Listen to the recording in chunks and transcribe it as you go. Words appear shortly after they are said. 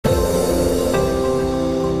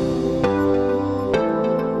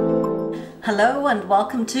Hello and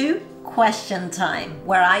welcome to Question Time,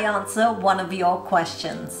 where I answer one of your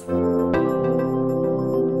questions.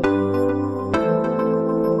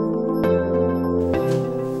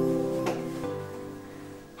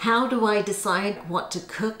 How do I decide what to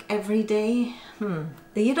cook every day?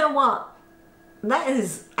 You know what? That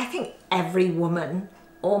is, I think every woman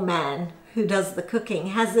or man who does the cooking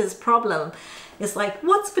has this problem. It's like,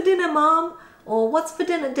 what's for dinner, Mom? Or what's for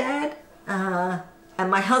dinner, Dad? And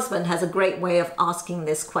my husband has a great way of asking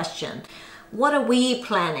this question. What are we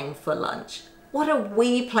planning for lunch? What are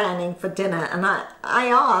we planning for dinner? And I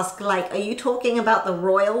ask, like, are you talking about the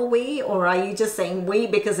royal we, or are you just saying we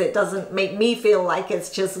because it doesn't make me feel like it's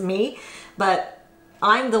just me? But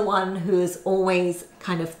I'm the one who's always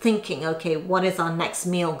kind of thinking, okay, what is our next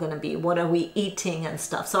meal going to be? What are we eating and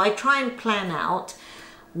stuff? So I try and plan out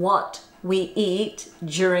what we eat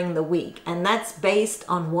during the week, and that's based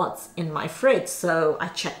on what's in my fridge. So I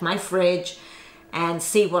check my fridge and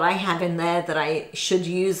see what I have in there that I should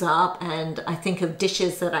use up, and I think of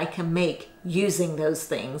dishes that I can make using those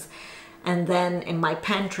things. And then in my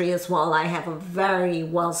pantry as well, I have a very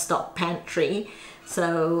well-stocked pantry.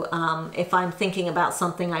 So if I'm thinking about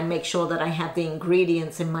something, I make sure that I have the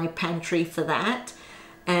ingredients in my pantry for that.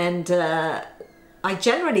 And I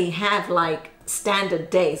generally have like standard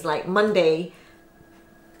days, like Monday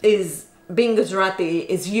is, being Gujarati,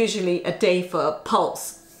 is usually a day for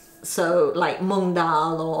pulse. So like mung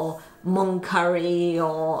dal or mung curry,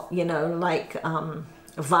 or, you know, like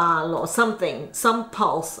val or something, some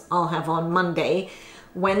pulse I'll have on Monday.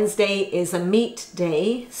 Wednesday is a meat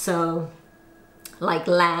day, so like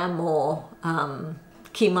lamb or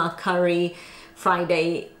keema curry.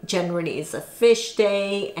 Friday generally is a fish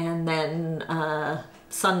day, and then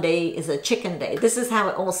Sunday is a chicken day. This is how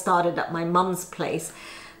it all started at my mum's place.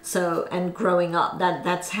 So, and growing up,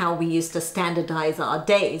 that's how we used to standardize our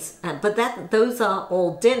days. But those are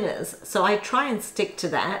all dinners. So I try and stick to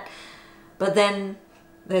that. But then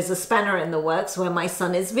there's a spanner in the works where my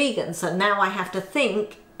son is vegan. So now I have to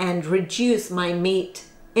think and reduce my meat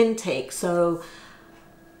intake. So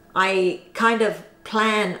I kind of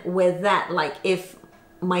plan with that. Like if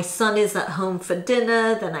my son is at home for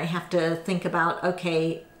dinner, then I have to think about,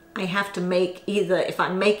 okay, I have to make either, if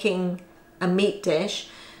I'm making a meat dish,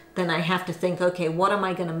 then I have to think, okay, what am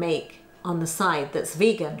I going to make on the side that's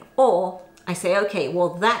vegan? Or I say, okay, well,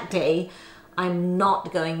 that day I'm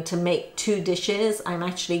not going to make two dishes. I'm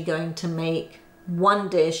actually going to make one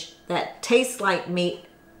dish that tastes like meat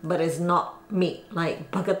but is not meat, like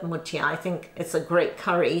bhagat muchia. I think it's a great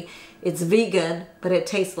curry. It's vegan, but it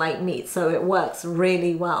tastes like meat, so it works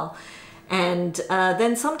really well. And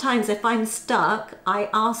then sometimes if I'm stuck, I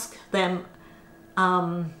ask them,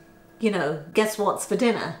 you know, guess what's for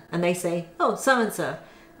dinner? And they say, oh, so-and-so.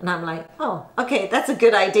 And I'm like, oh, okay, that's a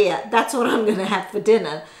good idea. That's what I'm gonna have for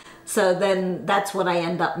dinner. So then that's what I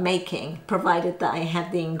end up making, provided that I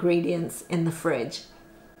have the ingredients in the fridge.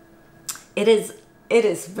 It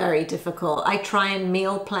is very difficult. I try and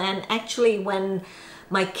meal plan. Actually, when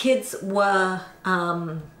my kids were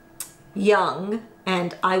young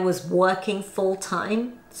and I was working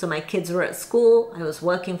full-time, so my kids were at school, I was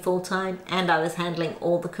working full-time, and I was handling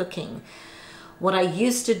all the cooking. What I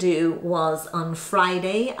used to do was on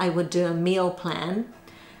Friday, I would do a meal plan.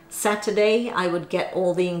 Saturday, I would get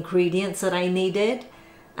all the ingredients that I needed.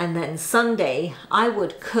 And then Sunday, I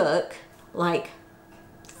would cook like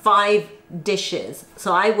 5 dishes.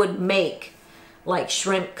 So I would make like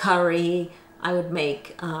shrimp curry. I would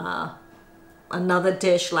make another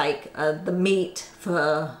dish like the meat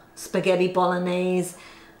for spaghetti bolognese.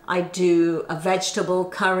 I'd do a vegetable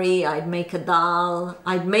curry. I'd make a dal.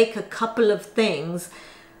 I'd make a couple of things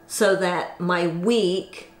so that my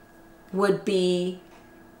week would be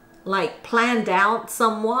like planned out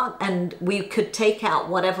somewhat, and we could take out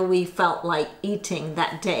whatever we felt like eating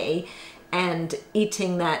that day and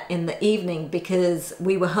eating that in the evening, because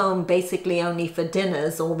we were home basically only for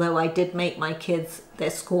dinners, although I did make my kids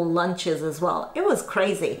their school lunches as well. It was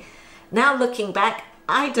crazy. Now looking back,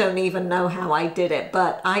 I don't even know how I did it,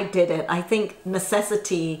 but I did it. I think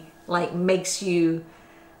necessity like makes you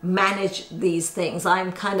manage these things.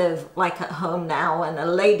 I'm kind of like at home now and a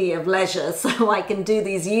lady of leisure, so I can do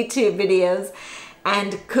these YouTube videos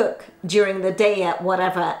and cook during the day at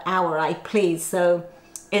whatever hour I please. So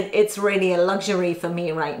it's really a luxury for me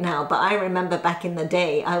right now. But I remember back in the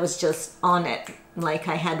day, I was just on it. Like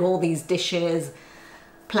I had all these dishes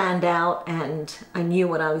planned out and I knew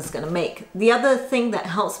what I was going to make. The other thing that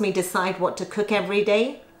helps me decide what to cook every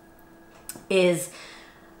day is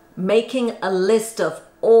making a list of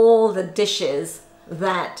all the dishes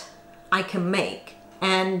that I can make.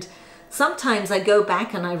 And sometimes I go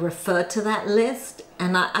back and I refer to that list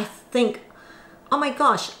and I think, oh my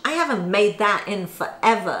gosh, I haven't made that in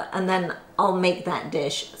forever, and then I'll make that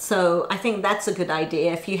dish. So I think that's a good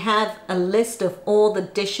idea. If you have a list of all the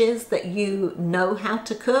dishes that you know how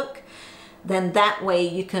to cook, then that way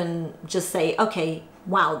you can just say, okay,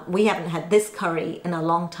 wow, we haven't had this curry in a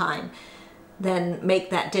long time. Then make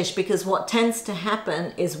that dish, because what tends to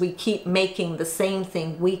happen is we keep making the same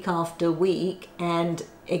thing week after week and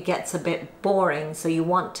it gets a bit boring. So you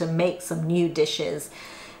want to make some new dishes.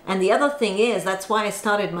 And the other thing is, that's why I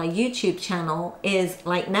started my YouTube channel, is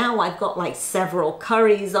like now I've got like several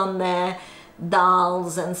curries on there,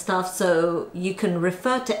 dals and stuff, so you can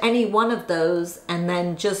refer to any one of those and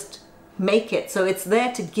then just make it. So it's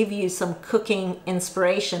there to give you some cooking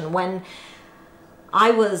inspiration. When I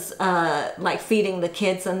was like feeding the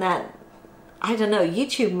kids and that, I don't know,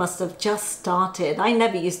 YouTube must have just started. I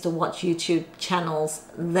never used to watch YouTube channels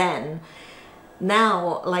then.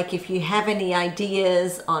 Now, like if you have any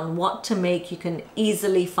ideas on what to make, you can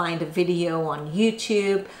easily find a video on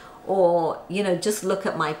YouTube, or, you know, just look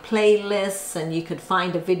at my playlists and you could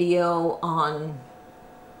find a video on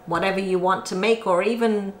whatever you want to make, or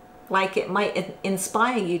even like it might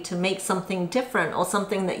inspire you to make something different or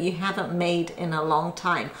something that you haven't made in a long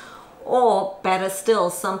time. Or better still,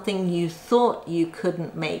 something you thought you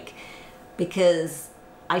couldn't make, because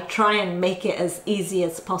I try and make it as easy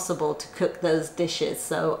as possible to cook those dishes.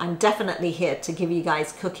 So I'm definitely here to give you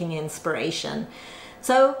guys cooking inspiration.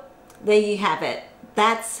 So there you have it.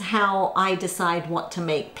 That's how I decide what to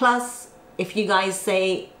make. Plus, if you guys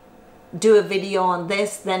say, do a video on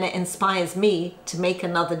this, then it inspires me to make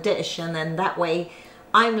another dish. And then that way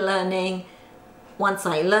I'm learning. Once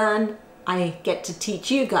I learn, I get to teach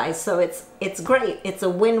you guys. So it's great. It's a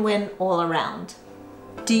win-win all around.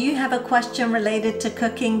 Do you have a question related to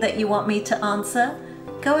cooking that you want me to answer?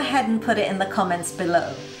 Go ahead and put it in the comments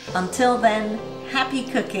below. Until then, happy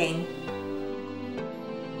cooking!